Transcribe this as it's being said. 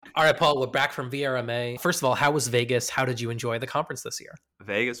All right, Paul, we're back from VRMA. First of all, how was Vegas? How did you enjoy the conference this year?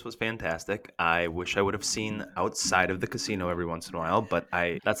 Vegas was fantastic. I wish I would have seen outside of the casino every once in a while, but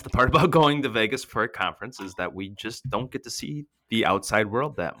I that's the part about going to Vegas for a conference is that we just don't get to see the outside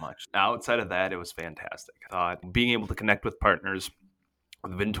world that much. Outside of that, it was fantastic. I thought being able to connect with partners,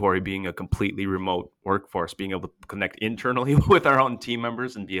 with Vintori being a completely remote workforce, being able to connect internally with our own team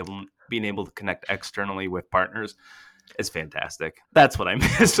members and being able to connect externally with partners is fantastic. That's what I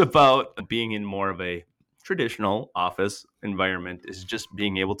miss about being in more of a traditional office environment is just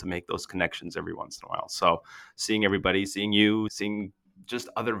being able to make those connections every once in a while. So seeing everybody, seeing you, seeing just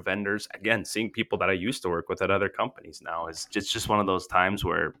other vendors, again, seeing people that I used to work with at other companies now is just one of those times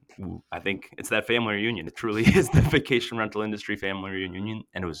where I think it's that family reunion. It truly is the vacation rental industry family reunion,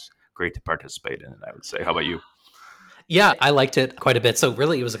 and it was great to participate in it, I would say. How about you? Yeah, I liked it quite a bit. So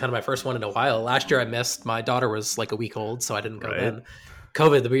really, it was kind of my first one in a while. Last year, I missed. My daughter was like a week old, so I didn't go Right. then.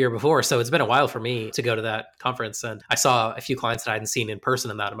 COVID the year before, so it's been a while for me to go to that conference. And I saw a few clients that I hadn't seen in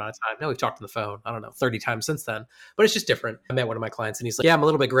person in that amount of time. Now we've talked on the phone, I don't know, 30 times since then, but it's just different. I met one of my clients and he's like, "Yeah, I'm a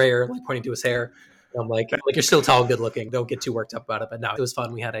little bit grayer," like pointing to his hair. And I'm like, "You're still tall and good looking. Don't get too worked up about it." But no, it was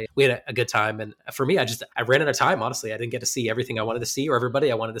fun. We had a good time. And for me, I ran out of time, honestly. I didn't get to see everything I wanted to see or everybody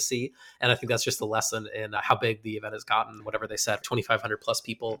I wanted to see. And I think that's just a lesson in how big the event has gotten, whatever they said, 2,500 plus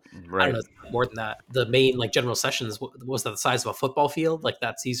people. I don't Right. know, more than that. The main like general sessions was the size of a football field, like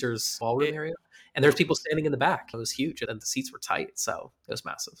that Caesars ballroom It, area. And there's people standing in the back. It was huge, and the seats were tight, so it was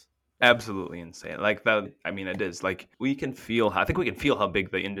massive. Absolutely insane. Like that, I mean, it is like I think we can feel how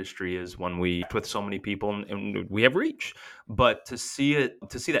big the industry is when we with so many people and we have reach. But to see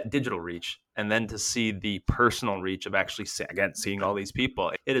that digital reach and then to see the personal reach of actually, again, seeing all these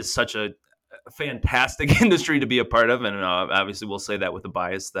people, it is such a fantastic industry to be a part of, and obviously we'll say that with the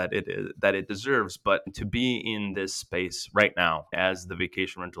bias that it deserves. But to be in this space right now, as the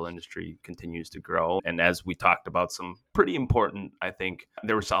vacation rental industry continues to grow, and as we talked about some pretty important, I think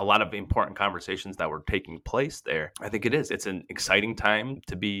there was a lot of important conversations that were taking place there. I think it's an exciting time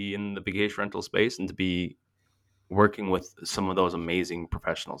to be in the vacation rental space and to be working with some of those amazing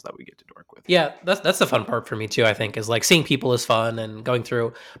professionals that we get to work with. Yeah, that's the fun part for me too. I think is like seeing people is fun and going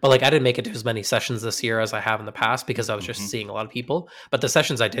through. But like I didn't make it to as many sessions this year as I have in the past because I was just Hmm. seeing a lot of people. But the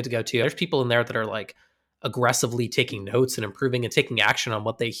sessions I did go to, there's people in there that are like aggressively taking notes and improving and taking action on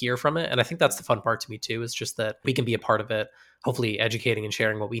what they hear from it. And I think that's the fun part to me too. Is just that we can be a part of it, hopefully educating and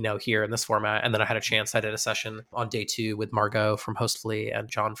sharing what we know here in this format. And then I did a session on day 2 with Margot from Hostfully and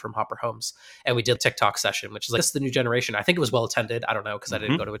John from Hopper Homes, and we did a TikTok session, which is like this is the new generation. I think it was well attended. I don't know because I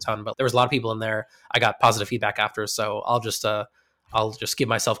didn't go Hmm. to a ton, but there was a lot of people in there. I got positive feedback after, so I'll just give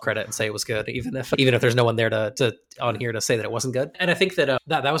myself credit and say it was good, even if there's no one there to on here to say that it wasn't good. And I think that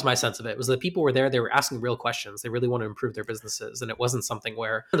that was my sense of it was that people were there, they were asking real questions, they really want to improve their businesses, and it wasn't something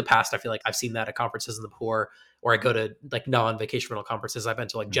where in the past I feel like I've seen that at conferences in the poor, or I go to like non-vacation rental conferences. I've been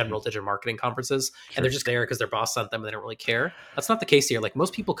to like Hmm. general digital marketing conferences, and they're Sure. just there because their boss sent them and they don't really care. That's not the case here. Like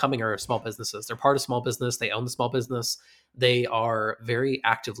most people coming are small businesses. They're part of small business. They own the small business. They are very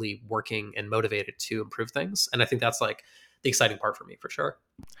actively working and motivated to improve things. And I think that's like the exciting part for me for sure.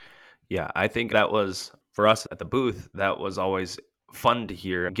 Yeah, I think that was for us at the booth. That was always fun to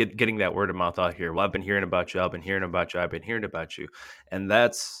hear, getting that word of mouth out here. Well, I've been hearing about you. I've been hearing about you. I've been hearing about you, and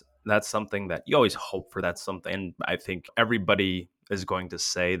that's something that you always hope for. That's something, and I think everybody is going to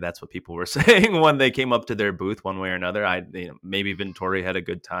say that's what people were saying when they came up to their booth, one way or another. Maybe Vintori had a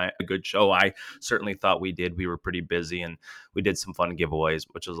good time, a good show. I certainly thought we did. We were pretty busy, and we did some fun giveaways,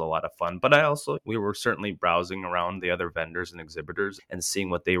 which was a lot of fun. But we were certainly browsing around the other vendors and exhibitors and seeing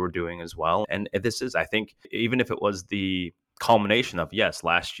what they were doing as well. And this is, I think, even if it was the culmination of, yes,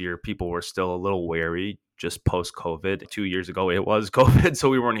 last year people were still a little wary just post COVID. 2 years ago, it was COVID, so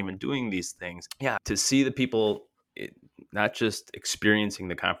we weren't even doing these things. Yeah, to see the people not just experiencing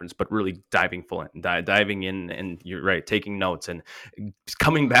the conference, but really diving in, and you're right, taking notes and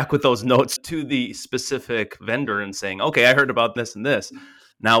coming back with those notes to the specific vendor and saying, okay, I heard about this and this.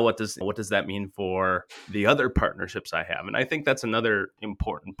 Now, what does that mean for the other partnerships I have? And I think that's another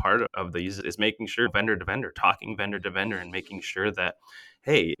important part of these is making sure vendor to vendor, talking vendor to vendor, and making sure that,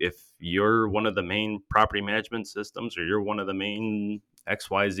 hey, if you're one of the main property management systems or you're one of the main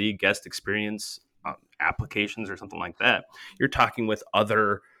XYZ guest experience applications or something like that, you're talking with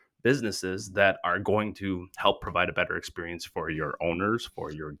other businesses that are going to help provide a better experience for your owners,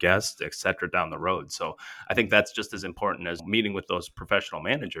 for your guests, etc. down the road. So I think that's just as important as meeting with those professional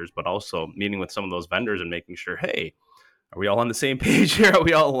managers, but also meeting with some of those vendors and making sure, hey, are we all on the same page here? Are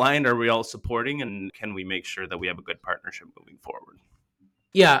we all aligned? Are we all supporting? And can we make sure that we have a good partnership moving forward?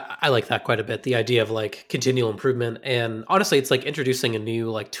 Yeah, I like that quite a bit. The idea of like continual improvement. And honestly, it's like introducing a new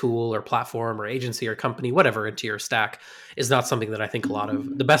like tool or platform or agency or company, whatever, into your stack is not something that I think a lot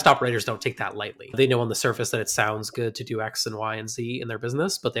of the best operators don't take that lightly. They know on the surface that it sounds good to do X and Y and Z in their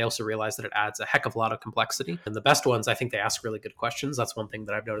business, but they also realize that it adds a heck of a lot of complexity. And the best ones, I think they ask really good questions. That's one thing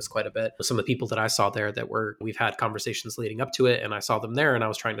that I've noticed quite a bit. Some of the people that I saw there we've had conversations leading up to it, and I saw them there and I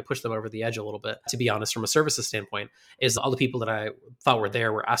was trying to push them over the edge a little bit. To be honest, from a services standpoint, is all the people that I thought were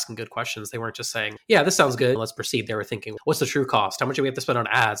there were asking good questions. They weren't just saying, yeah, this sounds good, let's proceed. They were thinking, what's the true cost? How much do we have to spend on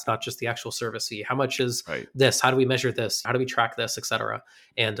ads, not just the actual service fee? How much is this? How do we measure this? How do we track this, etc.?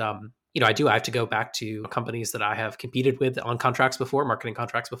 And I have to go back to companies that I have competed with on contracts before, marketing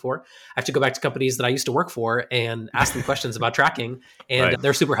contracts before. I have to go back to companies that I used to work for and ask them questions about tracking. And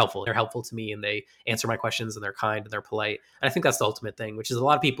they're super helpful. They're helpful to me and they answer my questions and they're kind and they're polite. And I think that's the ultimate thing, which is a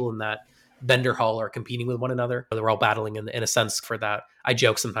lot of people in that vendor hall are competing with one another. They're all battling in a sense for that. I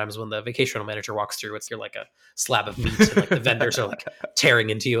joke sometimes when the vacation rental manager walks through, you're like a slab of meat and like the vendors are like tearing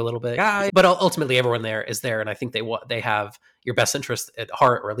into you a little bit. But ultimately everyone there is there. And I think they have your best interest at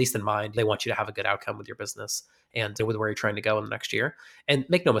heart, or at least in mind. They want you to have a good outcome with your business and with where you're trying to go in the next year. And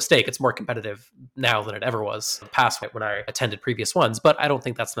make no mistake, it's more competitive now than it ever was in the past when I attended previous ones. But I don't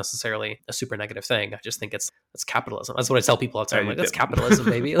think that's necessarily a super negative thing. I just think it's capitalism. That's what I tell people all the time. Like, that's capitalism,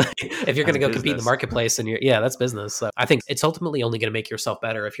 baby. Like, if you're going to go compete in the marketplace and that's business. So I think it's ultimately only going to make yourself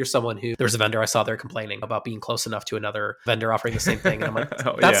better. If you're someone who, there's a vendor I saw there complaining about being close enough to another vendor offering the same thing. And I'm like,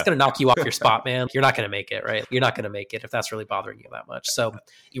 that's going to knock you off your spot, man. You're not going to make it, right? You're not going to make it if that's really bothering you that much. So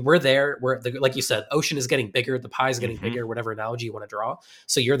we're there. Like you said, ocean is getting bigger. The pie is getting bigger, whatever analogy you want to draw.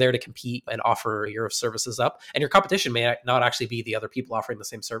 So you're there to compete and offer your services up. And your competition may not actually be the other people offering the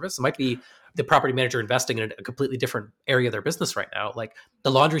same service. It might be the property manager investing in a completely different area of their business right now. Like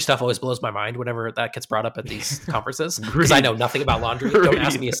the laundry stuff always blows my mind whenever that gets brought up at these conferences, because I know nothing about laundry. Don't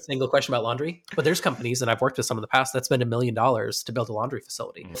ask me a single question about laundry. But there's companies, and I've worked with some in the past, that spend $1 million to build a laundry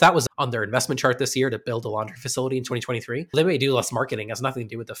facility. If that was on their investment chart this year to build a laundry facility in 2023, they may do less marketing. It has nothing to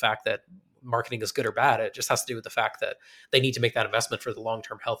do with the fact that marketing is good or bad. It just has to do with the fact that they need to make that investment for the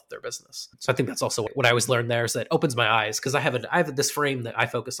long-term health of their business. So I think that's also what I always learned there, is that it opens my eyes, because I have this frame that I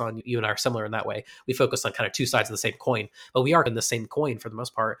focus on. You and I are similar in that way. We focus on kind of two sides of the same coin, but we are in the same coin for the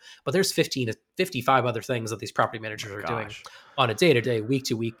most part. But there's 15 to 55 other things that these property managers are doing on a day-to-day,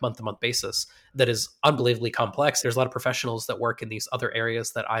 week-to-week, month-to-month basis that is unbelievably complex. There's a lot of professionals that work in these other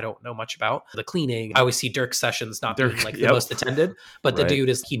areas that I don't know much about. The cleaning, I always see Dirk's sessions not being like the most attended, but the dude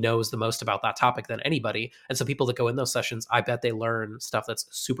he knows the most about that topic than anybody. And so people that go in those sessions, I bet they learn stuff that's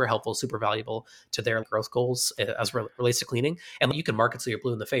super helpful, super valuable to their growth goals as relates to cleaning. And you can market so you're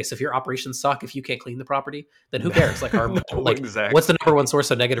blue in the face. If your operations suck, if you can't clean the property, then who cares? Like, what's the number one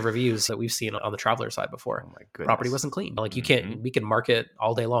source of negative reviews that we've seen on the traveler side before? Oh my goodness. Property wasn't clean. Like, you can't, we can market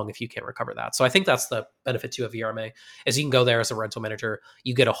all day long if you can't recover that. So I think that's the benefit to a VRMA, is you can go there as a rental manager.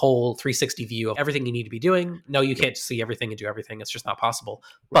 You get a whole 360 view of everything you need to be doing. No, you can't see everything and do everything. It's just not possible.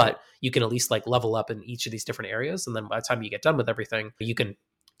 But you can at least like level up in each of these different areas. And then by the time you get done with everything, you can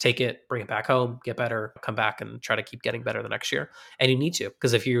take it, bring it back home, get better, come back and try to keep getting better the next year. And you need to,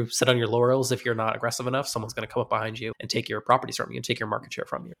 because if you sit on your laurels, if you're not aggressive enough, someone's going to come up behind you and take your properties from you and take your market share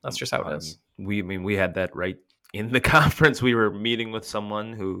from you. That's just how it is. We had that right in the conference. We were meeting with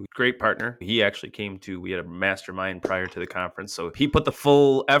someone who, great partner. He actually we had a mastermind prior to the conference. So he put the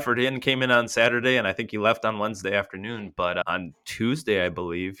full effort in, came in on Saturday, and I think he left on Wednesday afternoon. But on Tuesday, I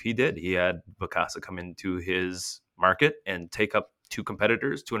believe he had Vacasa come into his market and take up two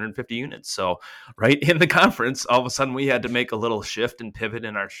competitors, 250 units. So right in the conference, all of a sudden we had to make a little shift and pivot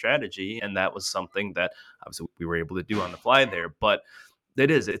in our strategy. And that was something that obviously we were able to do on the fly there. But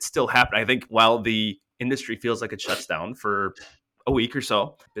it's still happening. I think while the industry feels like it shuts down for a week or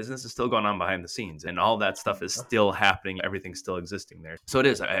so, business is still going on behind the scenes, and all that stuff is still happening. Everything's still existing there. So it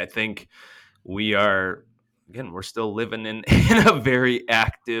is. I think we're still living in a very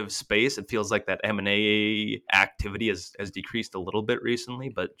active space. It feels like that M&A activity has decreased a little bit recently,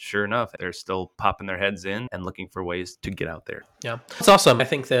 but sure enough, they're still popping their heads in and looking for ways to get out there. Yeah, it's awesome. I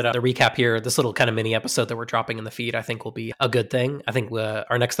think that the recap here, this little kind of mini episode that we're dropping in the feed, I think will be a good thing. I think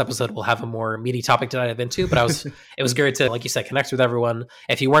our next episode will have a more meaty topic to dive into, but it was great to, like you said, connect with everyone.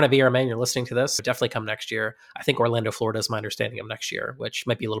 If you weren't a VRMA and you're listening to this, definitely come next year. I think Orlando, Florida is my understanding of next year, which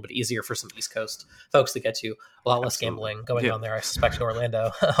might be a little bit easier for some East Coast folks to get to. a lot less Absolutely. gambling going Yeah. on there, I suspect, in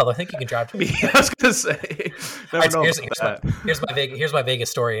Orlando. Although I think you can drive to it. Yeah, I was gonna say, All never right, so know here's, about that. here's my Vegas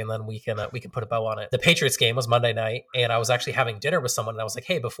story, and then we can put a bow on it. The Patriots game was Monday night, and I was actually having dinner with someone, and I was like,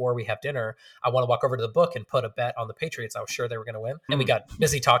 "Hey, before we have dinner, I want to walk over to the book and put a bet on the Patriots." I was sure they were going to win, and we got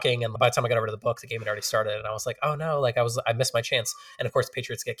busy talking, and by the time I got over to the book, the game had already started, and I was like, "Oh no!" Like I missed my chance, and of course, the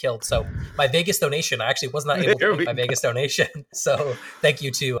Patriots get killed. So my Vegas donation, I actually was not able There to we make my go. Vegas donation. So thank you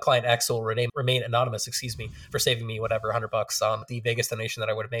to client X, who will remain anonymous, excuse me, for saving me whatever $100 on the Vegas donation that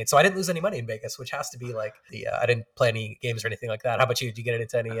I would have made. So I didn't lose any money in Vegas, which has to be like I didn't play any games or anything like that. How about you? Did you get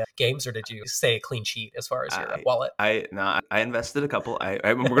into any games, or did you stay a clean sheet as far as your wallet? I invested a couple.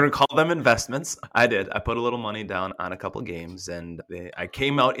 We're gonna call them investments. I did. I put a little money down on a couple games, and I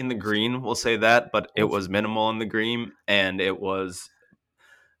came out in the green. We'll say that, but it was minimal in the green, and it was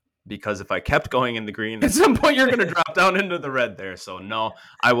because if I kept going in the green, at some point you're going to drop down into the red there. So no,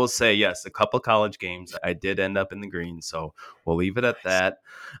 I will say yes, a couple college games I did end up in the green. So we'll leave it at that.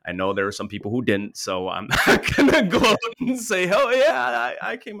 I know there were some people who didn't, so I'm not going to go out and say, oh yeah,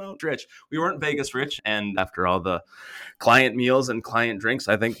 I came out rich. We weren't Vegas rich, and after all the client meals and client drinks,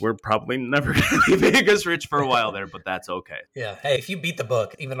 I think we're probably never going to be Vegas rich for a while there, but that's okay. Yeah. Hey, if you beat the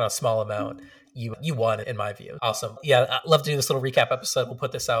book, even on a small amount, you won, in my view. Awesome. Yeah, I'd love to do this little recap episode. We'll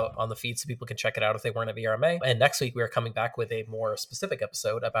put this out on the feed so people can check it out if they weren't at VRMA. And next week, we are coming back with a more specific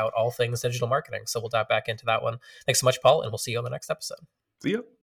episode about all things digital marketing. So we'll dive back into that one. Thanks so much, Paul, and we'll see you on the next episode. See ya.